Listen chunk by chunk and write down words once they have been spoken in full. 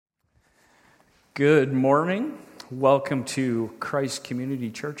Good morning. Welcome to Christ Community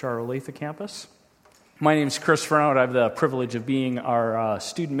Church, our Olathe campus. My name is Chris Fernald. I have the privilege of being our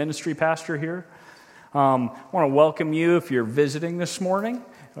student ministry pastor here. I want to welcome you if you're visiting this morning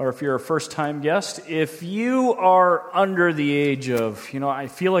or if you're a first-time guest. If you are under the age of, I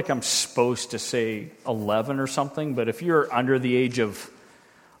feel like I'm supposed to say 11 or something, but if you're under the age of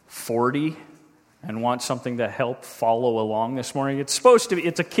 40 and want something to help follow along this morning, it's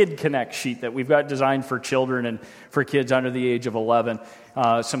a Kid Connect sheet that we've got designed for children and for kids under the age of 11.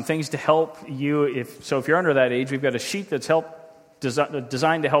 Some things to help you. If you're under that age, we've got a sheet that's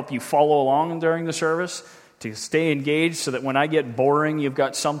designed to help you follow along during the service, to stay engaged so that when I get boring, you've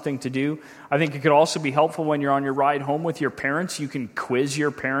got something to do. I think it could also be helpful when you're on your ride home with your parents. You can quiz your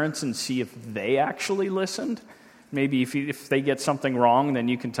parents and see if they actually listened. Maybe if they get something wrong, then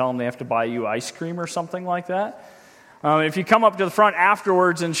you can tell them they have to buy you ice cream or something like that. If you come up to the front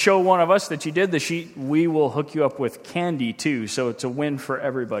afterwards and show one of us that you did the sheet, we will hook you up with candy too. So it's a win for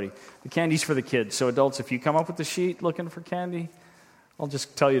everybody. The candy's for the kids. So adults, if you come up with the sheet looking for candy, I'll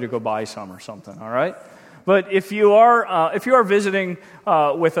just tell you to go buy some or something, all right? But if you are visiting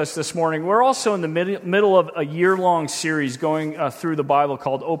with us this morning, we're also in the middle of a year-long series going through the Bible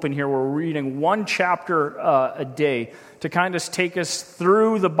called Open Here, where we're reading one chapter a day to kind of take us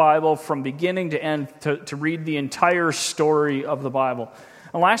through the Bible from beginning to end to read the entire story of the Bible.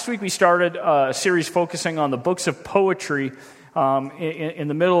 And last week we started a series focusing on the books of poetry in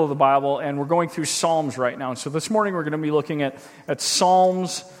the middle of the Bible, and we're going through Psalms right now. So this morning we're going to be looking at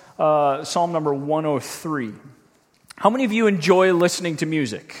Psalms. Psalm number 103. How many of you enjoy listening to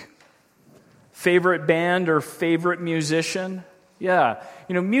music? Favorite band or favorite musician? Yeah.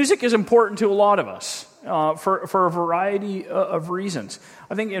 Music is important to a lot of us for a variety of reasons.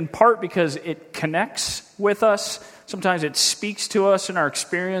 I think in part because it connects with us. Sometimes it speaks to us in our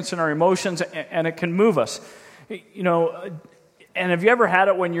experience and our emotions, and it can move us. And have you ever had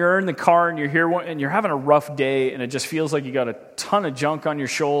it when you're in the car and you're here and you're having a rough day and it just feels like you got a ton of junk on your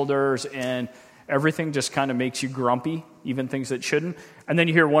shoulders and everything just kind of makes you grumpy, even things that shouldn't? And then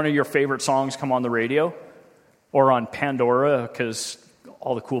you hear one of your favorite songs come on the radio or on Pandora, because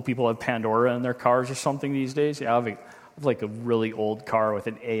all the cool people have Pandora in their cars or something these days. Yeah, I have like a really old car with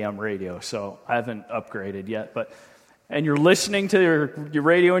an AM radio, so I haven't upgraded yet. And you're listening to your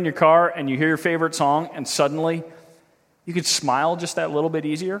radio in your car and you hear your favorite song, and suddenly you could smile just that little bit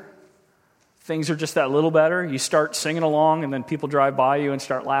easier. Things are just that little better. You start singing along, and then people drive by you and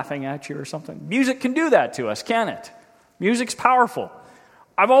start laughing at you or something. Music can do that to us, can it? Music's powerful.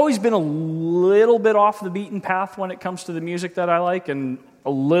 I've always been a little bit off the beaten path when it comes to the music that I like, and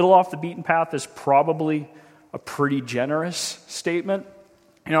a little off the beaten path is probably a pretty generous statement.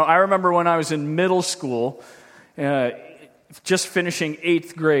 I remember when I was in middle school, just finishing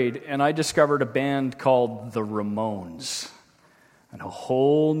 8th grade, and I discovered a band called the Ramones. And a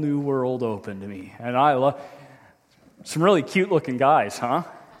whole new world opened to me. And I love some really cute-looking guys, huh?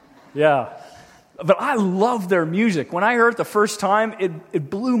 Yeah. But I love their music. When I heard it the first time, it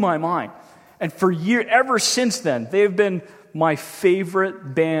blew my mind. And for years, ever since then, they've been my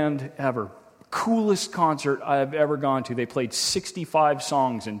favorite band ever. Coolest concert I've ever gone to. They played 65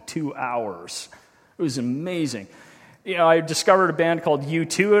 songs in 2 hours. It was amazing. I discovered a band called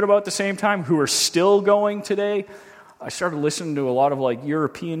U2 at about the same time, who are still going today. I started listening to a lot of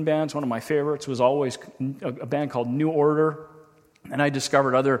European bands. One of my favorites was always a band called New Order. And I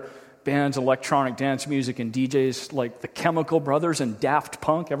discovered other bands, electronic dance music, and DJs like the Chemical Brothers and Daft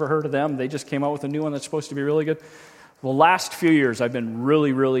Punk. Ever heard of them? They just came out with a new one that's supposed to be really good. The last few years, I've been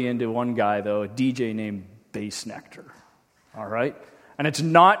really, really into one guy, though, a DJ named Bassnectar. All right? And it's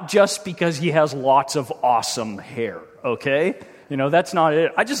not just because he has lots of awesome hair, okay? That's not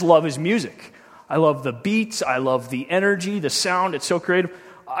it. I just love his music. I love the beats. I love the energy, the sound. It's so creative.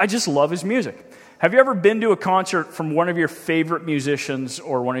 I just love his music. Have you ever been to a concert from one of your favorite musicians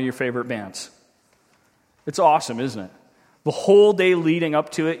or one of your favorite bands? It's awesome, isn't it? The whole day leading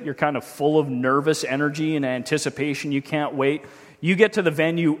up to it, you're kind of full of nervous energy and anticipation. You can't wait. You get to the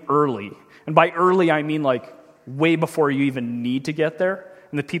venue early. And by early, I mean way before you even need to get there.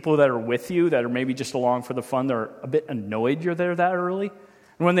 And the people that are with you, that are maybe just along for the fun, they're a bit annoyed you're there that early.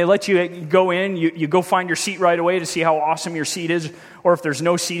 And when they let you go in, you go find your seat right away to see how awesome your seat is. Or if there's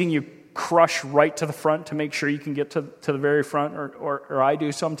no seating, you crush right to the front to make sure you can get to the very front, or I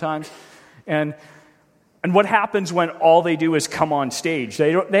do sometimes. And what happens when all they do is come on stage?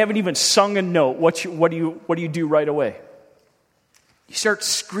 They haven't even sung a note. What do you do right away? You start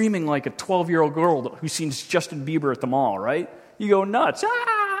screaming like a 12-year-old girl who sees Justin Bieber at the mall, right? You go nuts.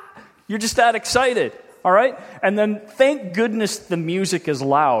 Ah! You're just that excited, all right? And then thank goodness the music is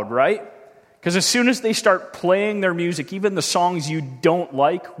loud, right? Because as soon as they start playing their music, even the songs you don't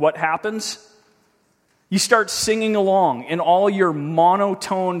like, what happens? You start singing along in all your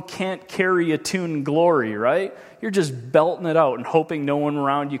monotone, can't carry a tune glory, right? You're just belting it out and hoping no one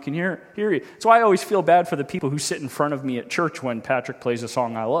around you can hear you. So I always feel bad for the people who sit in front of me at church when Patrick plays a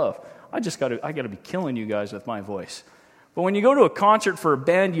song I love. I got to be killing you guys with my voice. But when you go to a concert for a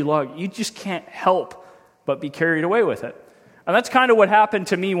band you love, you just can't help but be carried away with it. And that's kind of what happened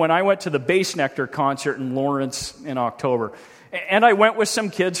to me when I went to the Bass Nectar concert in Lawrence in October. And I went with some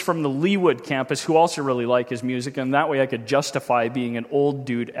kids from the Leawood campus who also really like his music, and that way I could justify being an old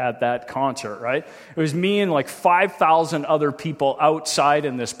dude at that concert, right? It was me and like 5,000 other people outside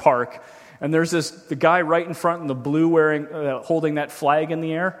in this park, and there's the guy right in front in the blue holding that flag in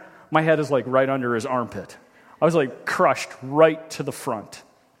the air. My head is like right under his armpit. I was like crushed right to the front.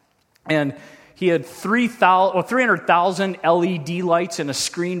 And he had 300,000 LED lights and a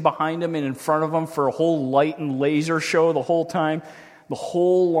screen behind him and in front of him for a whole light and laser show the whole time. The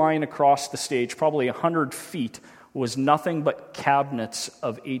whole line across the stage, probably 100 feet, was nothing but cabinets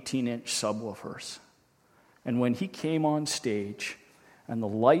of 18-inch subwoofers. And when he came on stage and the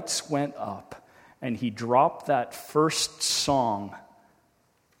lights went up and he dropped that first song,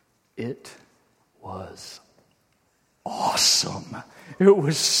 it was awesome. It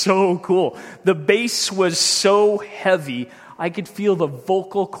was so cool. The bass was so heavy, I could feel the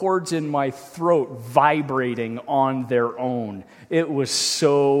vocal cords in my throat vibrating on their own. It was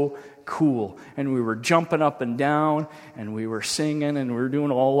so cool. And we were jumping up and down, and we were singing, and we were doing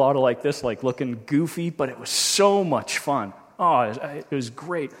a whole lot of like this, like looking goofy, but it was so much fun. Oh, it was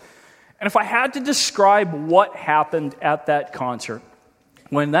great. And if I had to describe what happened at that concert,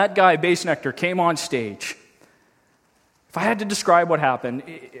 when that guy, Bass Nectar, came on stage, if I had to describe what happened,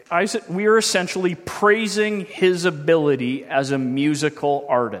 we are essentially praising his ability as a musical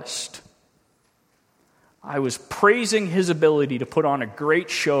artist. I was praising his ability to put on a great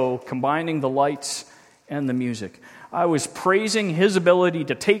show, combining the lights and the music. I was praising his ability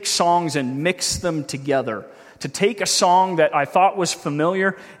to take songs and mix them together, to take a song that I thought was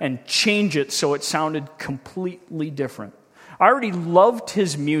familiar and change it so it sounded completely different. I already loved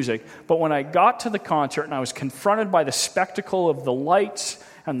his music, but when I got to the concert and I was confronted by the spectacle of the lights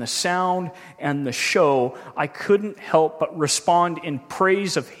and the sound and the show, I couldn't help but respond in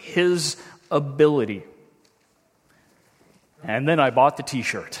praise of his ability. And then I bought the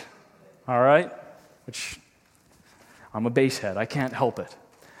t-shirt, all right? Which, I'm a bass head, I can't help it.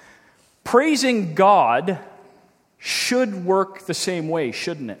 Praising God should work the same way,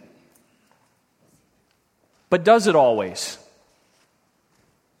 shouldn't it? But does it always?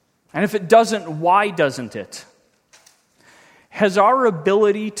 And if it doesn't, why doesn't it? Has our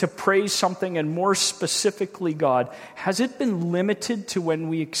ability to praise something, and more specifically God, has it been limited to when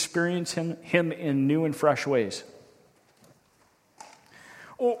we experience Him in new and fresh ways?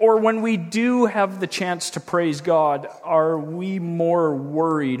 Or when we do have the chance to praise God, are we more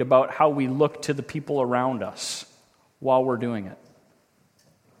worried about how we look to the people around us while we're doing it?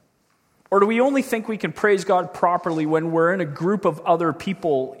 Or do we only think we can praise God properly when we're in a group of other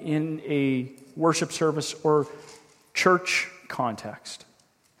people in a worship service or church context?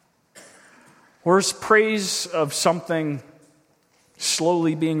 Or is praise of something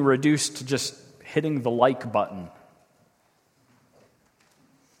slowly being reduced to just hitting the like button?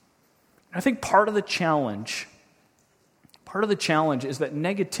 I think part of the challenge is that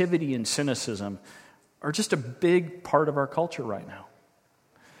negativity and cynicism are just a big part of our culture right now.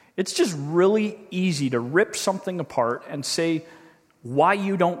 It's just really easy to rip something apart and say why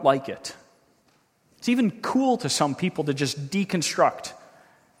you don't like it. It's even cool to some people to just deconstruct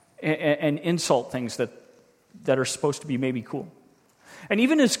and insult things that are supposed to be maybe cool. And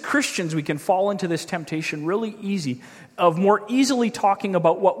even as Christians, we can fall into this temptation really easy of more easily talking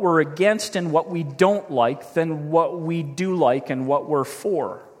about what we're against and what we don't like than what we do like and what we're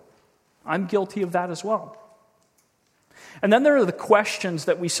for. I'm guilty of that as well. And then there are the questions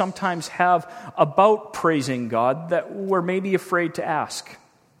that we sometimes have about praising God that we're maybe afraid to ask.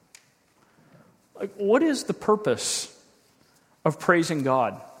 Like, what is the purpose of praising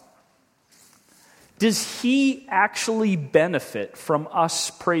God? Does He actually benefit from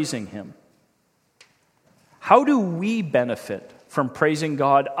us praising Him? How do we benefit from praising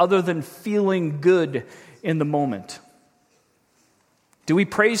God other than feeling good in the moment? Do we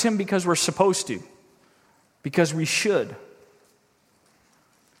praise Him because we're supposed to? Because we should?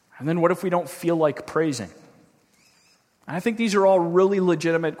 And then what if we don't feel like praising? I think these are all really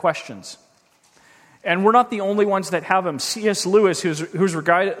legitimate questions. And we're not the only ones that have them. C.S. Lewis, who's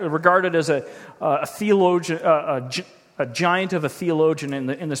regarded as a theologian, a giant of a theologian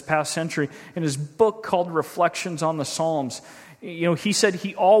in this past century, in his book called Reflections on the Psalms, he said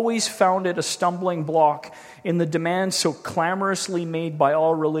he always found it a stumbling block in the demand so clamorously made by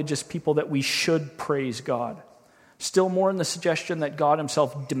all religious people that we should praise God. Still more in the suggestion that God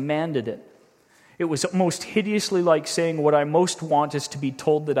himself demanded it. It was most hideously like saying, what I most want is to be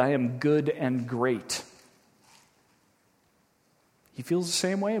told that I am good and great. He feels the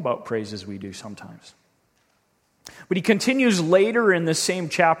same way about praise as we do sometimes. But he continues later in this same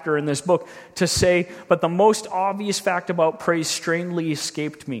chapter in this book to say, but the most obvious fact about praise strangely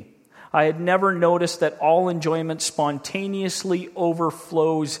escaped me. I had never noticed that all enjoyment spontaneously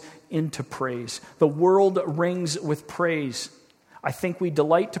overflows into praise. The world rings with praise. I think we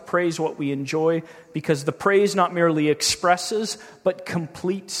delight to praise what we enjoy because the praise not merely expresses, but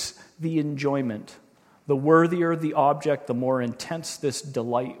completes the enjoyment. The worthier the object, the more intense this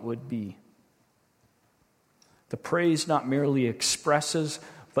delight would be. The praise not merely expresses,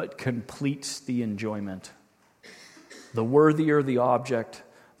 but completes the enjoyment. The worthier the object,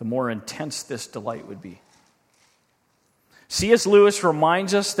 the more intense this delight would be. C.S. Lewis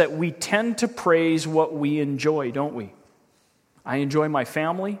reminds us that we tend to praise what we enjoy, don't we? I enjoy my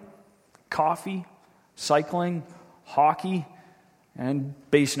family, coffee, cycling, hockey, and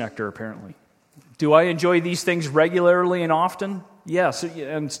bass nectar, apparently. Do I enjoy these things regularly and often? Yes,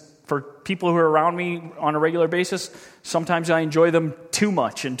 and for people who are around me on a regular basis, sometimes I enjoy them too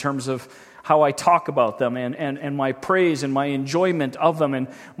much in terms of how I talk about them and my praise and my enjoyment of them. And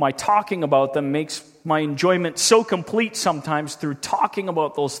my talking about them makes my enjoyment so complete sometimes through talking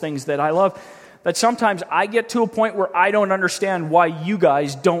about those things that I love, that sometimes I get to a point where I don't understand why you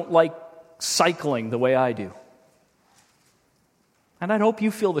guys don't like cycling the way I do. And I hope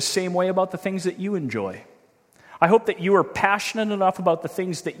you feel the same way about the things that you enjoy. I hope that you are passionate enough about the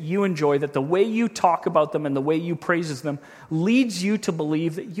things that you enjoy, that the way you talk about them and the way you praise them leads you to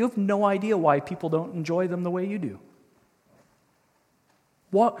believe that you have no idea why people don't enjoy them the way you do.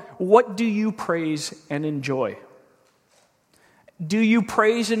 What do you praise and enjoy? Do you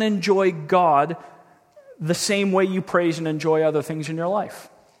praise and enjoy God the same way you praise and enjoy other things in your life?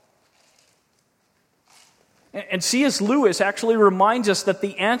 And C.S. Lewis actually reminds us that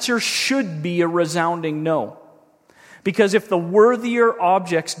the answer should be a resounding no. Because if the worthier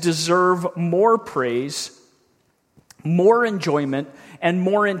objects deserve more praise, more enjoyment, and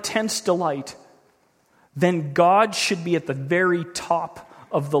more intense delight, then God should be at the very top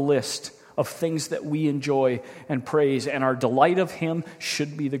of the list of things that we enjoy and praise, and our delight of Him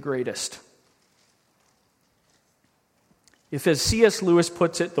should be the greatest. If, as C.S. Lewis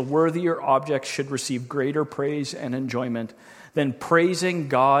puts it, the worthier objects should receive greater praise and enjoyment, then praising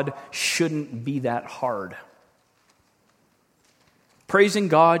God shouldn't be that hard. Praising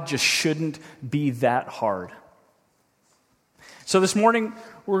God just shouldn't be that hard. So this morning,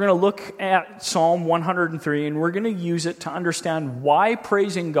 we're going to look at Psalm 103, and we're going to use it to understand why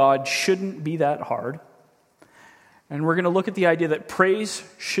praising God shouldn't be that hard. And we're going to look at the idea that praise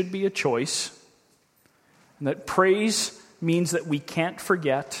should be a choice, and that praise means that we can't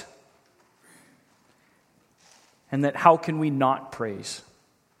forget, and that how can we not praise?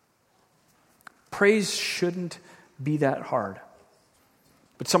 Praise shouldn't be that hard.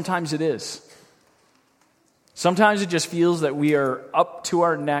 But sometimes it is. Sometimes it just feels that we are up to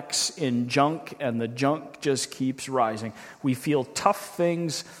our necks in junk, and the junk just keeps rising. We feel tough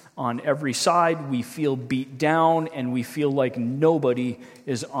things on every side. We feel beat down, and we feel like nobody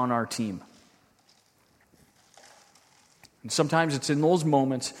is on our team. And sometimes it's in those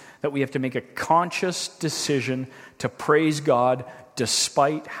moments that we have to make a conscious decision to praise God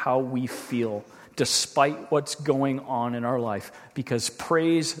despite how we feel, despite what's going on in our life, because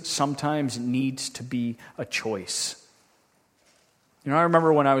praise sometimes needs to be a choice. I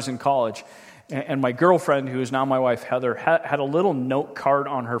remember when I was in college, and my girlfriend, who is now my wife, Heather, had a little note card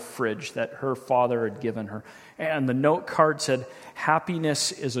on her fridge that her father had given her. And the note card said,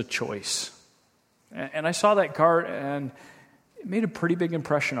 "Happiness is a choice." And I saw that card, and it made a pretty big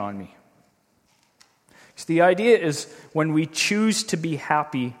impression on me. So the idea is, when we choose to be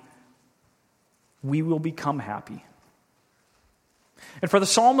happy, we will become happy. And for the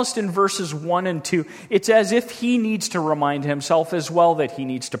psalmist in verses 1 and 2, it's as if he needs to remind himself as well that he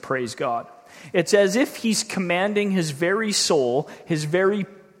needs to praise God. It's as if he's commanding his very soul, his very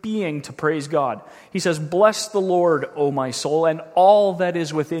being, to praise God. He says, "Bless the Lord, O my soul, and all that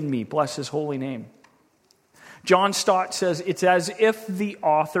is within me. Bless His holy name." John Stott says, it's as if the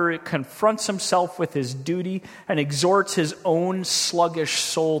author confronts himself with his duty and exhorts his own sluggish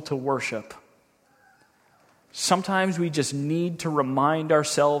soul to worship. Sometimes we just need to remind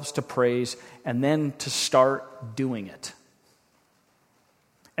ourselves to praise and then to start doing it.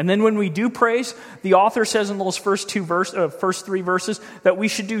 And then when we do praise, the author says in those first three verses that we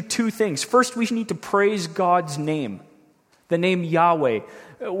should do two things. First, we need to praise God's name, the name Yahweh.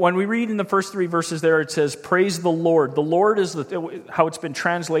 When we read in the first three verses there, it says, praise the Lord. The Lord is how it's been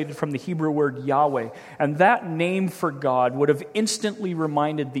translated from the Hebrew word Yahweh. And that name for God would have instantly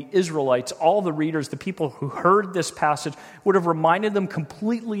reminded the Israelites, all the readers, the people who heard this passage, would have reminded them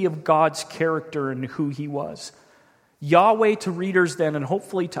completely of God's character and who he was. Yahweh to readers then, and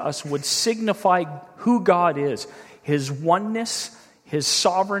hopefully to us, would signify who God is, his oneness, his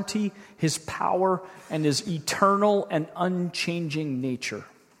sovereignty, his power, and his eternal and unchanging nature.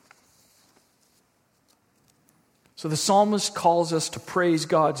 So the psalmist calls us to praise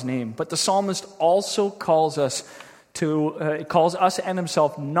God's name, but the psalmist also calls us and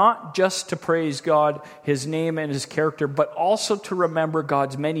himself not just to praise God, his name and his character, but also to remember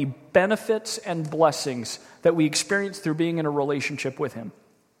God's many benefits and blessings that we experience through being in a relationship with him.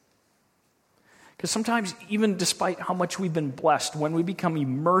 Because sometimes, even despite how much we've been blessed, when we become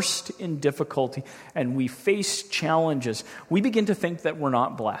immersed in difficulty and we face challenges, we begin to think that we're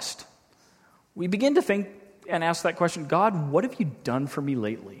not blessed. We begin to think and ask that question, God, what have you done for me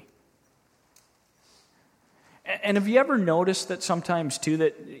lately? And have you ever noticed that sometimes, too,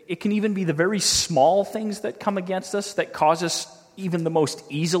 that it can even be the very small things that come against us that cause us even the most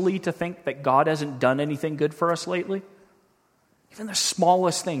easily to think that God hasn't done anything good for us lately? Even the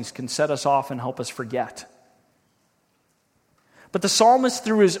smallest things can set us off and help us forget. But the psalmist,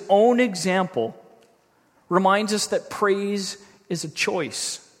 through his own example, reminds us that praise is a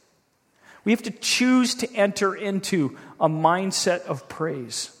choice. We have to choose to enter into a mindset of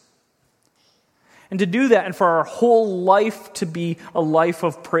praise. And to do that, and for our whole life to be a life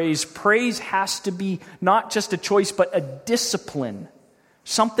of praise, praise has to be not just a choice, but a discipline.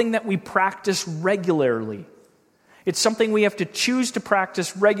 Something that we practice regularly. It's something we have to choose to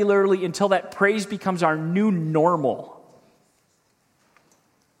practice regularly until that praise becomes our new normal.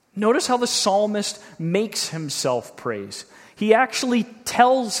 Notice how the psalmist makes himself praise. He actually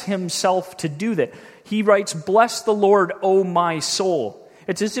tells himself to do that. He writes, "Bless the Lord, O my soul."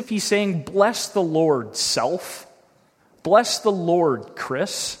 It's as if he's saying, bless the Lord, self. Bless the Lord,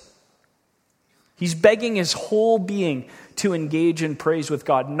 Chris. He's begging his whole being to engage in praise with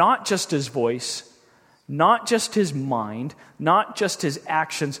God, not just his voice, not just his mind, not just his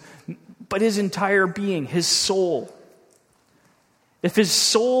actions, but his entire being, his soul. If his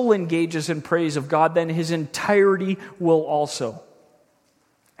soul engages in praise of God, then his entirety will also.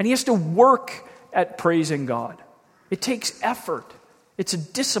 And he has to work at praising God. It takes effort. It's a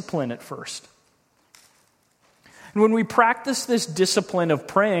discipline at first. And when we practice this discipline of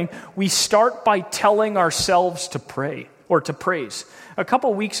praying, we start by telling ourselves to pray or to praise. A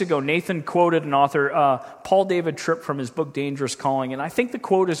couple weeks ago, Nathan quoted an author, Paul David Tripp, from his book Dangerous Calling, and I think the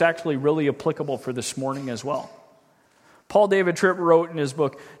quote is actually really applicable for this morning as well. Paul David Tripp wrote in his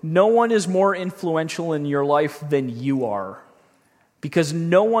book, "No one is more influential in your life than you are, because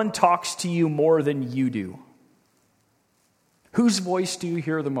no one talks to you more than you do." Whose voice do you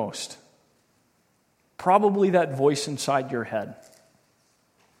hear the most? Probably that voice inside your head.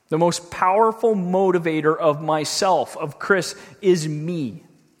 The most powerful motivator of myself, of Chris, is me.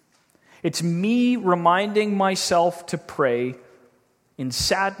 It's me reminding myself to pray in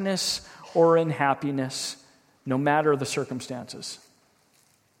sadness or in happiness, no matter the circumstances.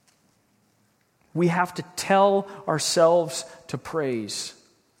 We have to tell ourselves to praise,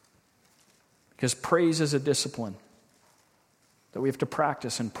 because praise is a discipline that we have to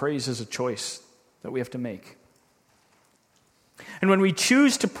practice, and praise is a choice that we have to make. And when we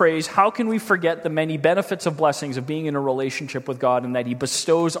choose to praise, how can we forget the many benefits of blessings of being in a relationship with God and that he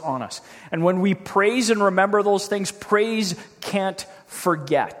bestows on us? And when we praise and remember those things, praise can't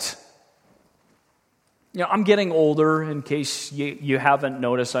forget. You know, I'm getting older, in case you haven't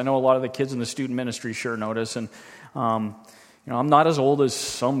noticed. I know a lot of the kids in the student ministry sure notice. And, I'm not as old as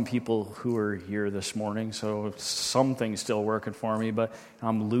some people who are here this morning, so something's still working for me. But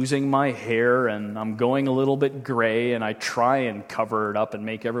I'm losing my hair, and I'm going a little bit gray, and I try and cover it up and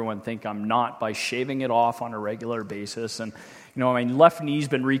make everyone think I'm not by shaving it off on a regular basis. And, my left knee's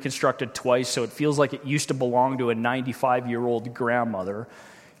been reconstructed twice, so it feels like it used to belong to a 95-year-old grandmother.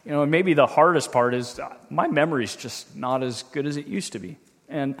 And maybe the hardest part is my memory's just not as good as it used to be.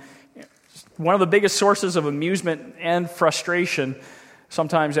 And one of the biggest sources of amusement and frustration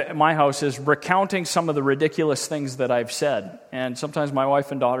sometimes at my house is recounting some of the ridiculous things that I've said. And sometimes my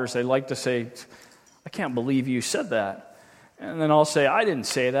wife and daughters, they like to say, "I can't believe you said that." And then I'll say, "I didn't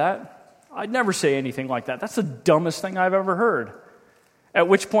say that. I'd never say anything like that. That's the dumbest thing I've ever heard. At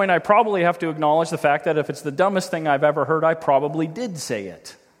which point I probably have to acknowledge the fact that if it's the dumbest thing I've ever heard, I probably did say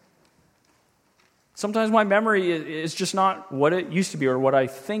it. Sometimes my memory is just not what it used to be or what I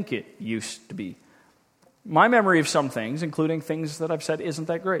think it used to be. My memory of some things, including things that I've said, isn't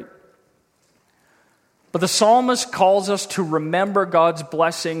that great. But the psalmist calls us to remember God's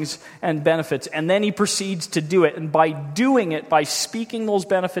blessings and benefits, and then he proceeds to do it. And by doing it, by speaking those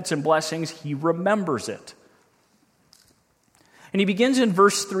benefits and blessings, he remembers it. And he begins in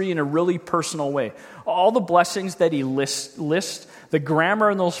verse 3 in a really personal way. All the blessings that he lists, the grammar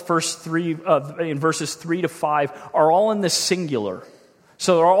in those first three, in verses 3 to 5, are all in the singular.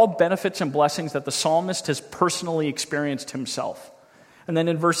 So they're all benefits and blessings that the psalmist has personally experienced himself. And then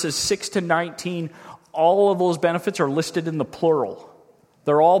in verses 6 to 19, all of those benefits are listed in the plural.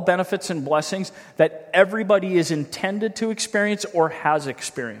 They're all benefits and blessings that everybody is intended to experience or has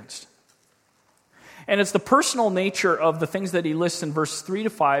experienced. And it's the personal nature of the things that he lists in verse 3 to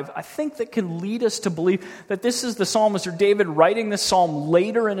 5, I think, that can lead us to believe that this is the psalmist or David writing this psalm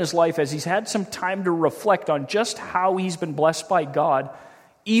later in his life as he's had some time to reflect on just how he's been blessed by God,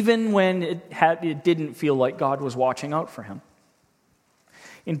 even when it didn't feel like God was watching out for him.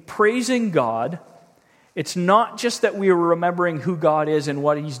 In praising God, it's not just that we are remembering who God is and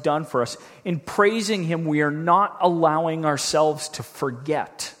what he's done for us. In praising him, we are not allowing ourselves to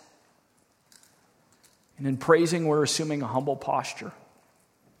forget. And in praising, we're assuming a humble posture.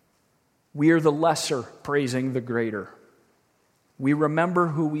 We are the lesser praising the greater. We remember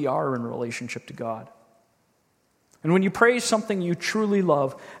who we are in relationship to God. And when you praise something you truly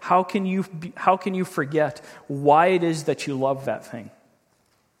love, how can you forget why it is that you love that thing?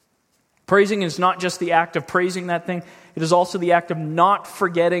 Praising is not just the act of praising that thing, it is also the act of not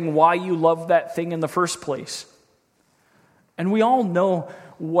forgetting why you love that thing in the first place. And we all know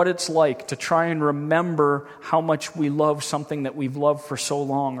what it's like to try and remember how much we love something that we've loved for so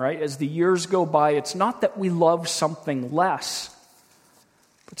long, right? As the years go by, it's not that we love something less,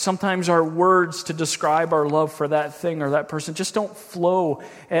 but sometimes our words to describe our love for that thing or that person just don't flow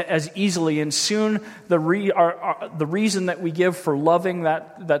as easily. And soon the reason that we give for loving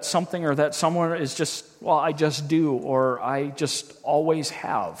that something or that someone is just, well, I just do, or I just always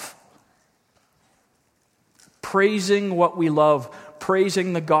have. Praising what we love,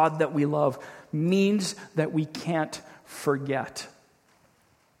 praising the God that we love, means that we can't forget.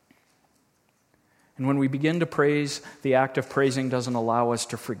 And when we begin to praise, the act of praising doesn't allow us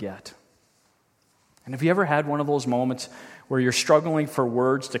to forget. And have you ever had one of those moments where you're struggling for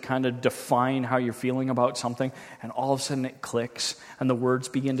words to kind of define how you're feeling about something, and all of a sudden it clicks, and the words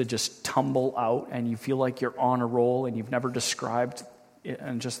begin to just tumble out, and you feel like you're on a roll, and you've never described it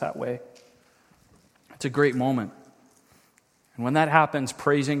in just that way? It's a great moment. And when that happens,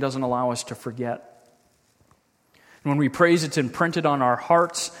 praising doesn't allow us to forget. And when we praise, it's imprinted on our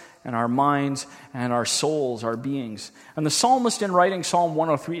hearts and our minds and our souls, our beings. And the psalmist, in writing Psalm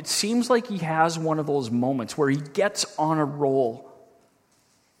 103, it seems like he has one of those moments where he gets on a roll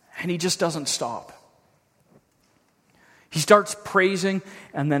and he just doesn't stop. He starts praising,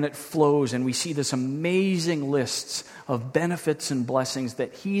 and then it flows, and we see this amazing lists of benefits and blessings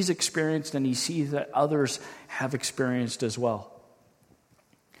that he's experienced, and he sees that others have experienced as well.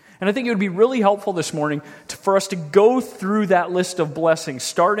 And I think it would be really helpful this morning for us to go through that list of blessings,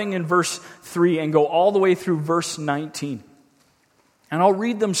 starting in verse 3 and go all the way through verse 19. And I'll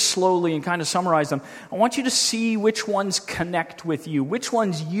read them slowly and kind of summarize them. I want you to see which ones connect with you, which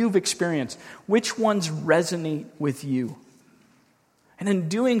ones you've experienced, which ones resonate with you. And in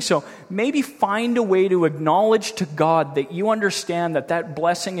doing so, maybe find a way to acknowledge to God that you understand that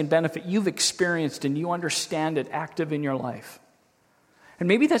blessing and benefit you've experienced and you understand it active in your life. And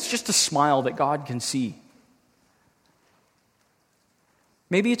maybe that's just a smile that God can see.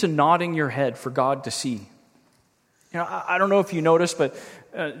 Maybe it's a nodding your head for God to see. You know, I don't know if you noticed, but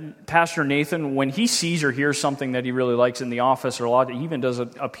Pastor Nathan, when he sees or hears something that he really likes in the office, or he even does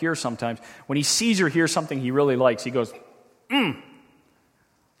it up here sometimes, when he sees or hears something he really likes, he goes,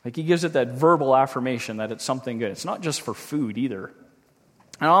 Like he gives it that verbal affirmation that it's something good. It's not just for food either.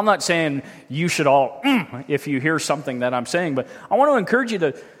 And I'm not saying you should all, if you hear something that I'm saying, but I want to encourage you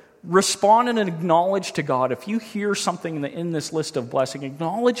to respond and acknowledge to God. If you hear something in this list of blessing,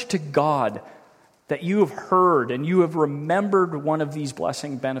 acknowledge to God that you have heard and you have remembered one of these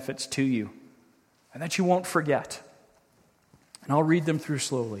blessing benefits to you, and that you won't forget. And I'll read them through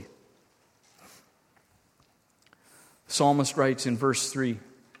slowly. The psalmist writes in verse 3,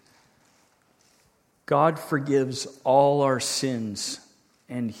 God forgives all our sins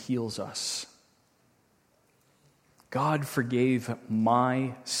and heals us. God forgave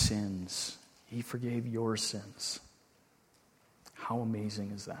my sins. He forgave your sins. How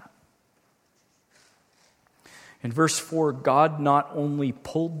amazing is that? In verse 4, God not only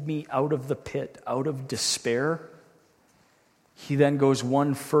pulled me out of the pit, out of despair, He then goes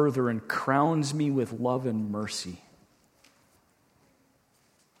one further and crowns me with love and mercy.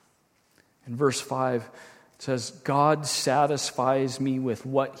 In verse 5, it says, God satisfies me with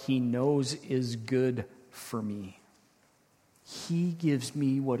what He knows is good for me. He gives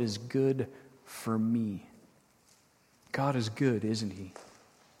me what is good for me. God is good, isn't He?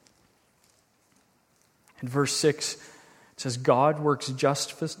 In verse 6, it says, God works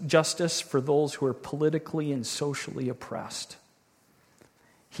justice for those who are politically and socially oppressed.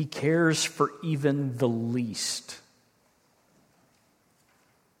 He cares for even the least.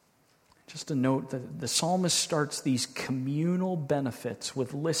 Just a note that the psalmist starts these communal benefits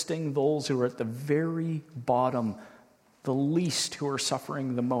with listing those who are at the very bottom, the least who are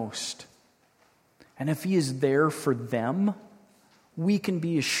suffering the most. And if He is there for them, we can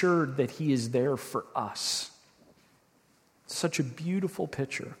be assured that He is there for us. Such a beautiful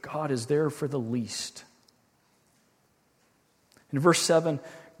picture. God is there for the least. In verse 7,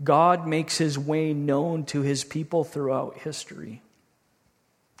 God makes His way known to His people throughout history.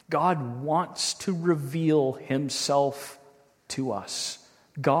 God wants to reveal Himself to us.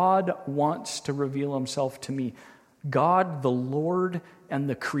 God wants to reveal Himself to me. God, the Lord and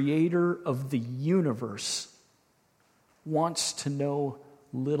the Creator of the universe, wants to know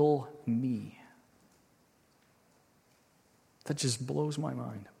little me. That just blows my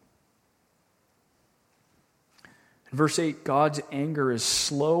mind. In verse 8, God's anger is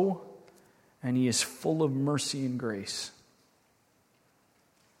slow and He is full of mercy and grace.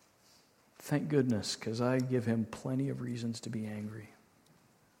 Thank goodness, because I give Him plenty of reasons to be angry.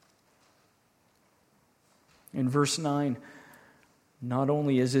 In verse 9, not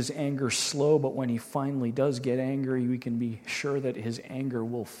only is His anger slow, but when He finally does get angry, we can be sure that His anger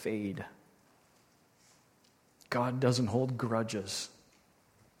will fade. God doesn't hold grudges.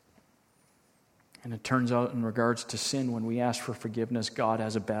 And it turns out in regards to sin, when we ask for forgiveness, God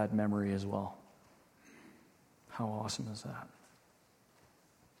has a bad memory as well. How awesome is that?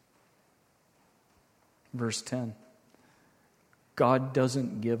 Verse 10, God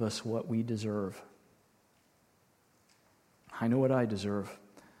doesn't give us what we deserve. I know what I deserve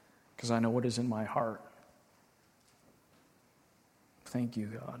because I know what is in my heart. Thank you,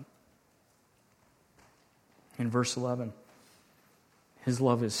 God. In verse 11, His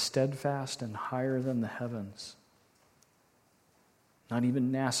love is steadfast and higher than the heavens. Not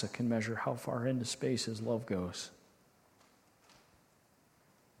even NASA can measure how far into space His love goes.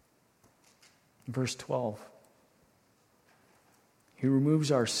 Verse 12, He removes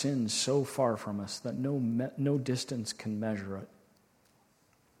our sins so far from us that no distance can measure it.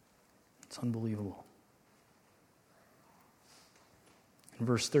 It's unbelievable. In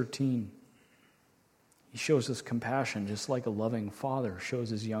verse 13, He shows us compassion just like a loving father shows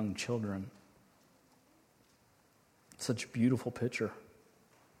his young children. Such a beautiful picture.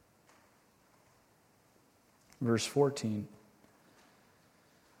 Verse 14,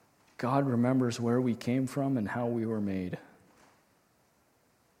 God remembers where we came from and how we were made.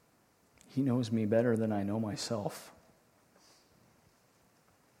 He knows me better than I know myself.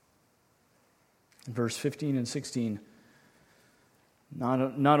 In verse 15 and 16,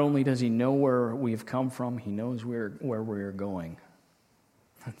 not only does He know where we've come from, He knows where we're going.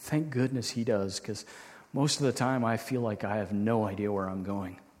 And thank goodness He does, because most of the time I feel like I have no idea where I'm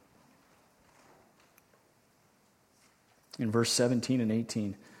going. In verse 17 and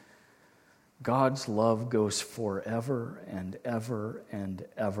 18, God's love goes forever and ever and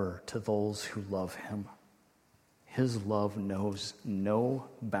ever to those who love Him. His love knows no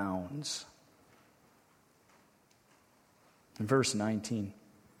bounds. In verse 19,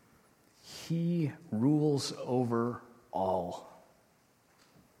 He rules over all.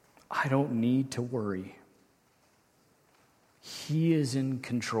 I don't need to worry. He is in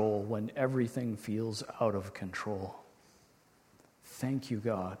control when everything feels out of control. Thank you,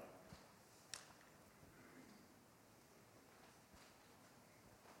 God.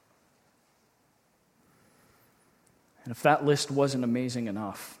 And if that list wasn't amazing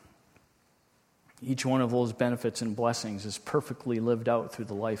enough, each one of those benefits and blessings is perfectly lived out through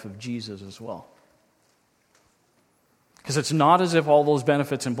the life of Jesus as well. Because it's not as if all those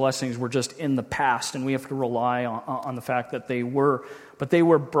benefits and blessings were just in the past and we have to rely on the fact that they were, but they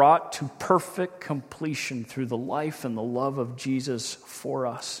were brought to perfect completion through the life and the love of Jesus for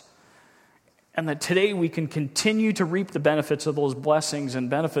us. And that today we can continue to reap the benefits of those blessings and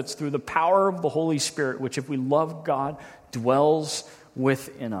benefits through the power of the Holy Spirit, which, if we love God, dwells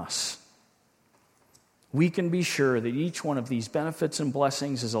within us. We can be sure that each one of these benefits and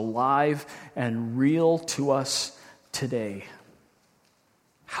blessings is alive and real to us today.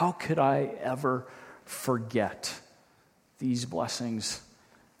 How could I ever forget these blessings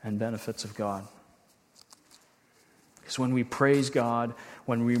and benefits of God? Because when we praise God,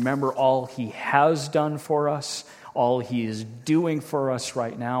 when we remember all He has done for us, all He is doing for us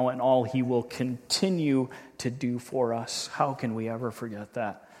right now, and all He will continue to do for us, how can we ever forget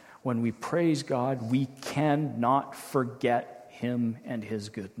that? When we praise God, we cannot forget Him and His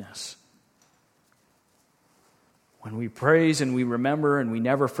goodness. When we praise and we remember and we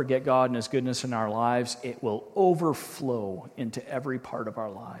never forget God and His goodness in our lives, it will overflow into every part of our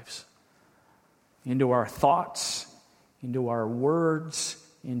lives. Into our thoughts, into our words,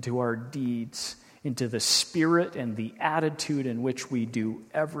 into our deeds, into the spirit and the attitude in which we do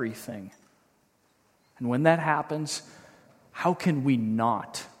everything. And when that happens, how can we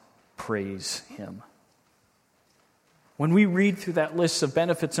not praise Him? When we read through that list of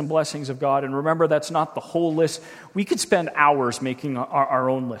benefits and blessings of God, and remember that's not the whole list, we could spend hours making our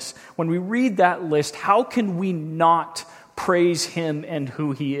own list. When we read that list, how can we not praise Him and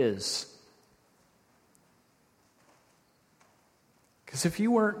who He is? Because if you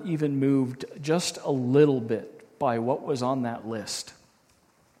weren't even moved just a little bit by what was on that list,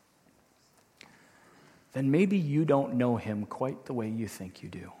 then maybe you don't know Him quite the way you think you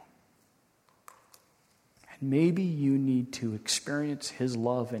do. And maybe you need to experience His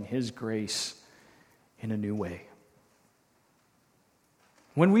love and His grace in a new way.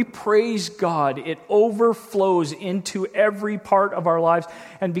 When we praise God, it overflows into every part of our lives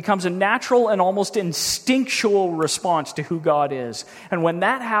and becomes a natural and almost instinctual response to who God is. And when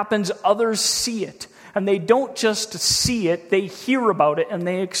that happens, others see it. And they don't just see it, they hear about it and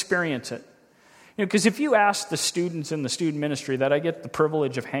they experience it. Because if you ask the students in the student ministry that I get the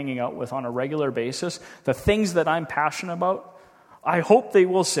privilege of hanging out with on a regular basis, the things that I'm passionate about, I hope they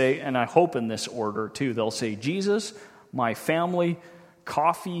will say, and I hope in this order too, they'll say, Jesus, my family,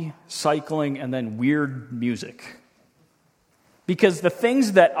 coffee, cycling, and then weird music. Because the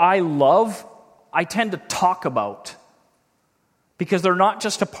things that I love, I tend to talk about. Because they're not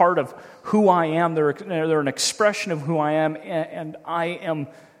just a part of who I am, they're an expression of who I am, and I am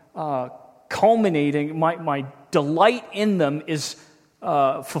culminating, my delight in them is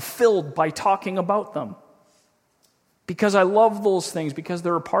fulfilled by talking about them. Because I love those things, because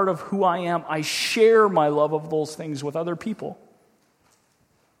they're a part of who I am, I share my love of those things with other people.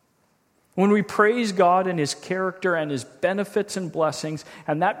 When we praise God and His character and His benefits and blessings,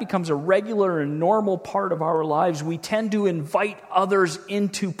 and that becomes a regular and normal part of our lives, we tend to invite others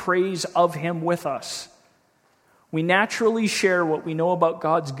into praise of Him with us. We naturally share what we know about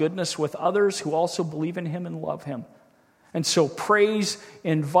God's goodness with others who also believe in Him and love Him. And so praise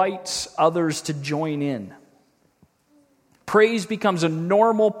invites others to join in. Praise becomes a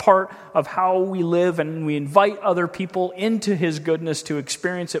normal part of how we live, and we invite other people into His goodness to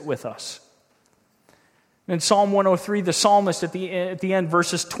experience it with us. In Psalm 103, the psalmist at the end,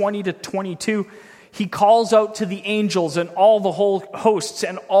 verses 20 to 22, he calls out to the angels and all the whole hosts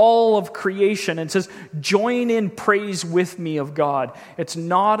and all of creation and says, join in praise with me of God. It's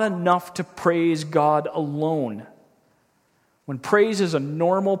not enough to praise God alone. When praise is a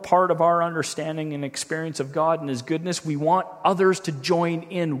normal part of our understanding and experience of God and His goodness, we want others to join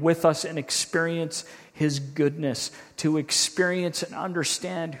in with us and experience His goodness, to experience and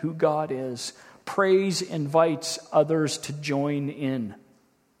understand who God is. Praise invites others to join in.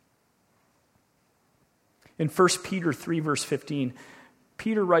 In 1 Peter 3, verse 15,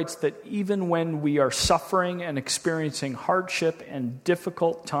 Peter writes that even when we are suffering and experiencing hardship and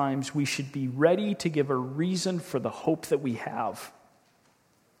difficult times, we should be ready to give a reason for the hope that we have.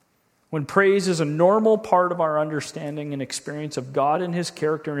 When praise is a normal part of our understanding and experience of God and His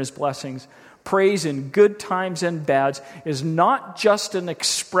character and His blessings, praise in good times and bads is not just an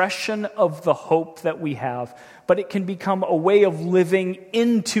expression of the hope that we have, but it can become a way of living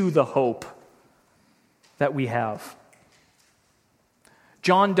into the hope that we have.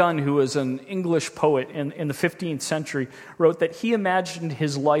 John Donne, who was an English poet in the 15th century, wrote that he imagined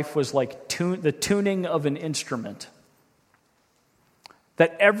his life was like the tuning of an instrument.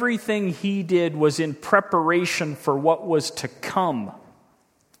 That everything he did was in preparation for what was to come.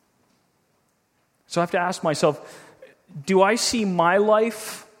 So I have to ask myself, do I see my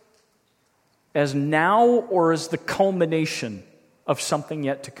life as now or as the culmination of something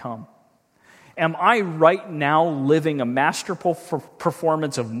yet to come? Am I right now living a masterful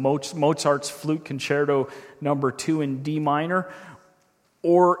performance of Mozart's Flute Concerto No. 2 in D minor?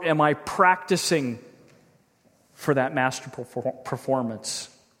 Or am I practicing for that masterful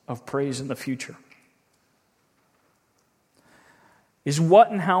performance of praise in the future? Is what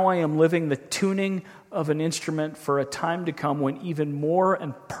and how I am living the tuning of an instrument for a time to come when even more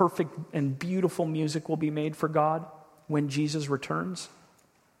and perfect and beautiful music will be made for God when Jesus returns?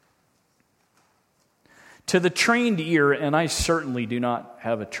 To the trained ear, and I certainly do not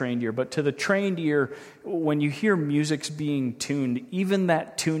have a trained ear, but to the trained ear, when you hear music's being tuned, even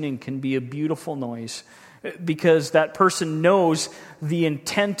that tuning can be a beautiful noise, because that person knows the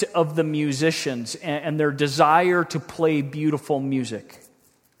intent of the musicians and their desire to play beautiful music.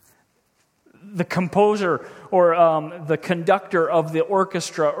 The composer or the conductor of the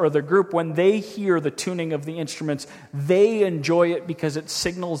orchestra or the group, when they hear the tuning of the instruments, they enjoy it because it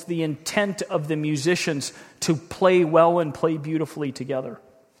signals the intent of the musicians to play well and play beautifully together.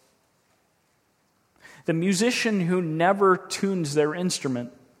 The musician who never tunes their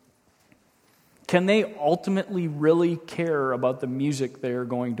instrument, can they ultimately really care about the music they are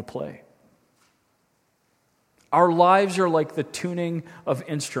going to play? Our lives are like the tuning of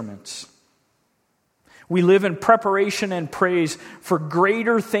instruments. We live in preparation and praise for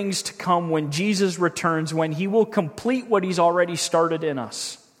greater things to come when Jesus returns, when He will complete what He's already started in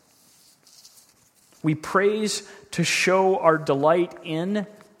us. We praise to show our delight in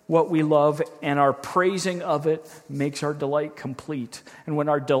what we love, and our praising of it makes our delight complete. And when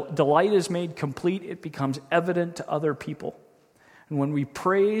our delight is made complete, it becomes evident to other people. And when we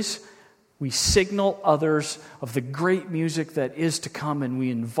praise, we signal others of the great music that is to come, and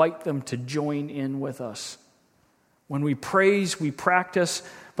we invite them to join in with us. When we praise, we practice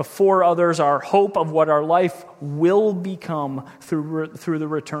before others our hope of what our life will become through the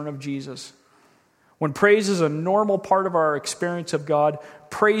return of Jesus. When praise is a normal part of our experience of God,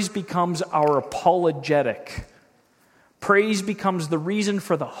 praise becomes our apologetic. Praise becomes the reason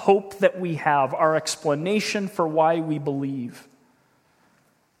for the hope that we have, our explanation for why we believe.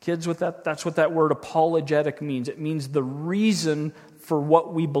 Kids, that's what that word apologetic means. It means the reason for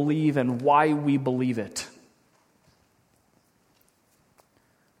what we believe and why we believe it.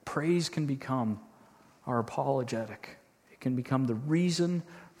 Praise can become our apologetic. It can become the reason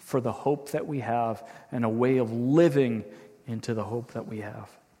for the hope that we have and a way of living into the hope that we have.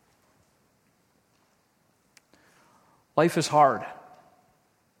 Life is hard.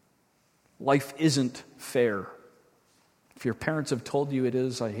 Life isn't fair. If your parents have told you it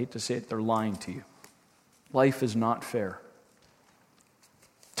is, I hate to say it, they're lying to you. Life is not fair.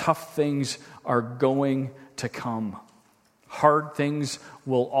 Tough things are going to come. Hard things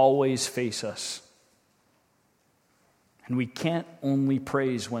will always face us. And we can't only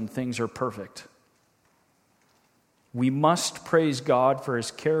praise when things are perfect. We must praise God for His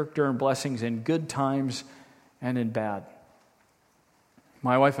character and blessings in good times and in bad.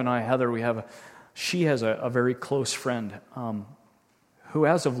 My wife and I, Heather, she has a very close friend who,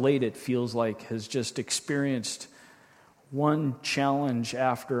 as of late, it feels like has just experienced one challenge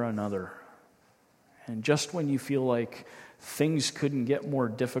after another. And just when you feel like things couldn't get more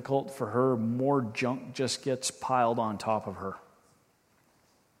difficult for her, more junk just gets piled on top of her.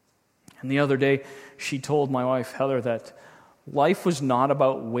 And the other day, she told my wife, Heather, that life was not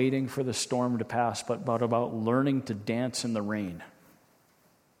about waiting for the storm to pass, but about learning to dance in the rain.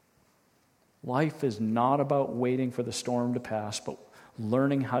 Life is not about waiting for the storm to pass, but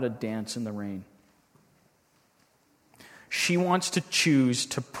learning how to dance in the rain. She wants to choose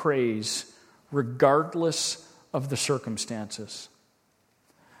to praise regardless of the circumstances.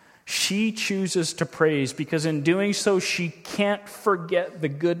 She chooses to praise because in doing so, she can't forget the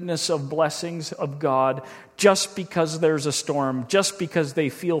goodness of blessings of God just because there's a storm, just because they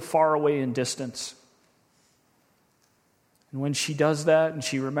feel far away in distance. And when she does that and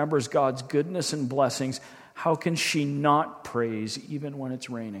she remembers God's goodness and blessings, how can she not praise even when it's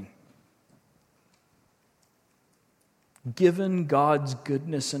raining? Given God's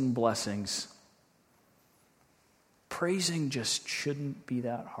goodness and blessings, praising just shouldn't be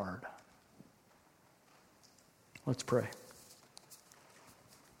that hard. Let's pray.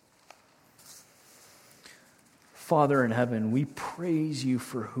 Father in heaven, we praise you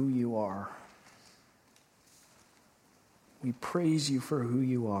for who you are. We praise you for who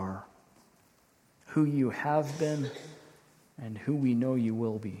you are, who you have been, and who we know you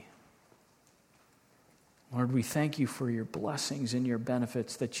will be. Lord, we thank you for your blessings and your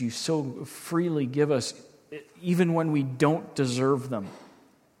benefits that you so freely give us, even when we don't deserve them.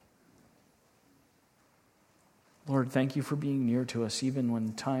 Lord, thank you for being near to us even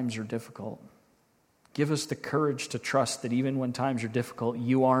when times are difficult. Give us the courage to trust that even when times are difficult,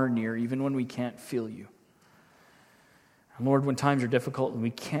 you are near, even when we can't feel you. And Lord, when times are difficult and we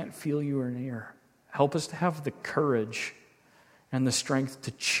can't feel you or near, help us to have the courage and the strength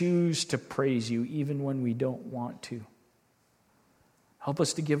to choose to praise you even when we don't want to. Help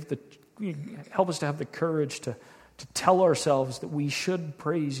us to have the courage to tell ourselves that we should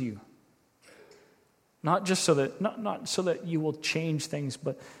praise you. Not just so that not so that you will change things,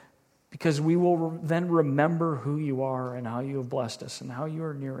 but because we will then remember who you are and how you have blessed us and how you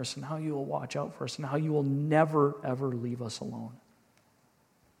are near us and how you will watch out for us and how you will never, ever leave us alone.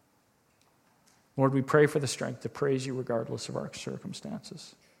 Lord, we pray for the strength to praise you regardless of our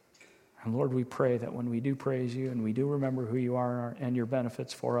circumstances. And Lord, we pray that when we do praise you and we do remember who you are and your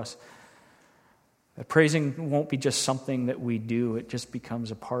benefits for us, that praising won't be just something that we do. It just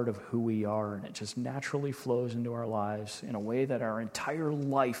becomes a part of who we are, and it just naturally flows into our lives in a way that our entire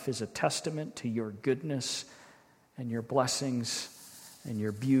life is a testament to your goodness and your blessings and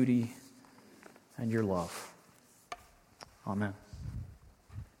your beauty and your love. Amen.